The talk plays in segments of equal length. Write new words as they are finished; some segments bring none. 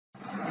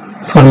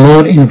For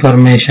more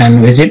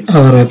information, visit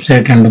our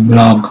website and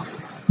blog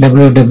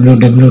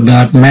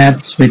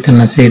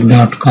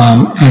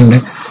www.mathswithnaseer.com and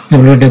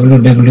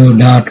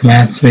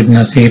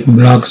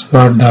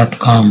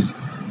www.mathswithnaseerblogspot.com.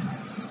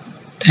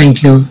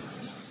 Thank you.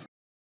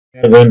 We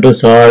are going to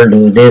solve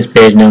this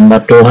page number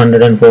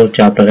 204,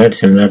 chapter 8,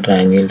 similar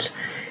triangles.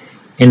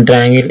 In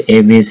triangle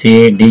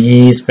ABC,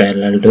 DE is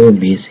parallel to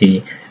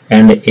BC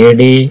and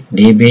AD,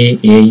 DB,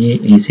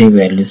 AE, EC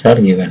values are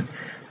given.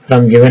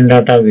 From given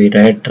data we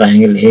write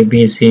triangle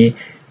ABC,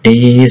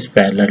 DE is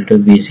parallel to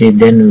BC,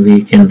 then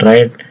we can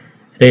write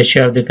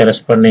ratio of the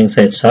corresponding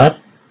sides are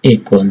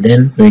equal.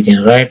 Then we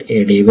can write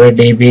AD by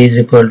DB is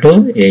equal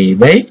to AE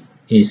by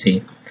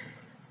EC.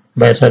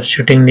 By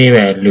substituting the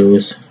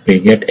values, we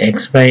get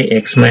x by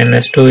x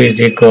minus 2 is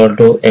equal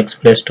to x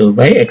plus 2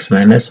 by x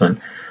minus 1.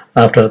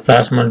 After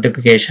cross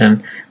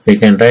multiplication, we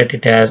can write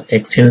it as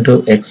x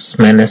into x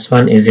minus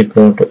 1 is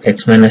equal to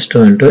x minus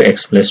 2 into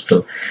x plus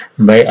 2.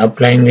 By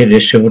applying the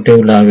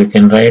distributive law, we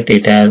can write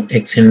it as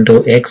x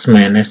into x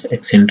minus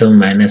x into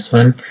minus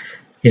 1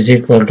 is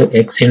equal to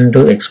x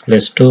into x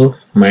plus 2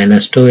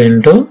 minus 2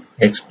 into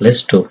x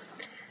plus 2.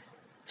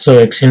 So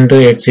x into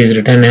x is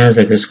written as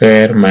x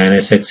square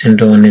minus x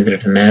into 1 is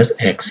written as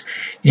x.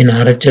 In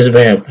RHS,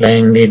 by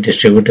applying the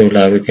distributive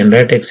law, we can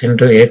write x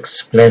into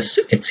x plus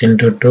x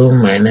into 2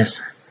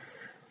 minus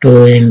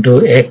 2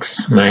 into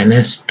x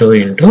minus 2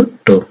 into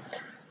 2.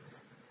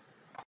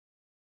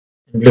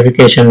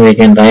 Simplification, we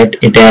can write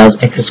it as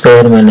x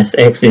square minus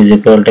x is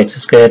equal to x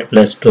square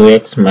plus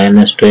 2x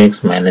minus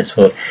 2x minus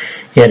 4.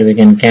 Here we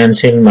can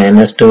cancel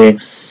minus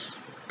 2x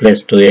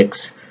plus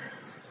 2x.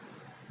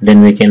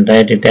 Then we can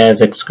write it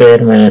as x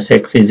square minus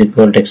x is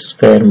equal to x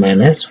square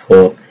minus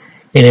 4.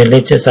 In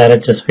LHS,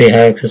 RHS we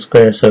have x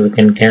square, so we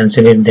can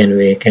cancel it. Then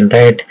we can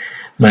write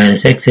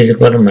minus x is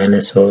equal to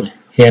minus 4.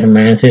 Here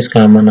minus is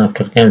common.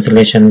 After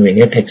cancellation we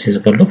get x is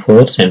equal to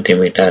 4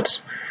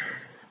 centimeters.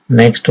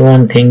 Next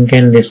one, think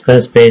and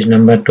discuss, page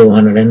number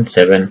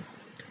 207.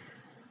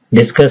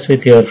 Discuss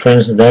with your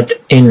friends that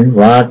in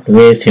what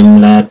way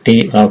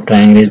similarity of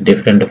triangle is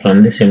different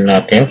from the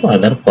similarity of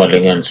other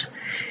polygons.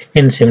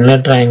 In similar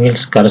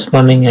triangles,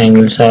 corresponding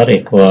angles are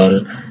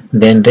equal,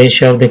 then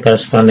ratio of the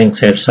corresponding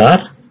sides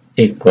are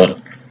equal.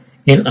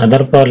 In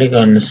other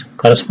polygons,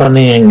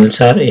 corresponding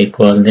angles are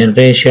equal, then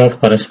ratio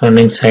of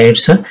corresponding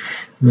sides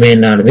may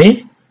not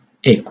be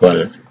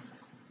equal.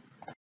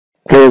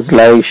 Please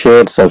like,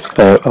 share,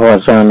 subscribe our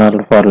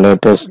channel for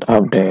latest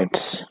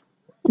updates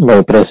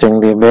by pressing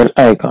the bell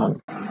icon.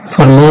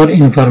 For more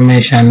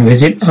information,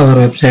 visit our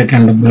website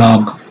and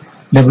blog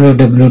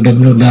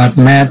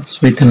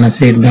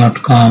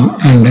www.mathswithnaseer.com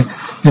and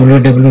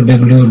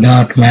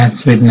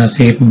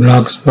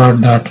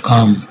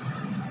www.mathswithnaseerblogspot.com.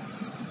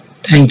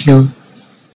 Thank you.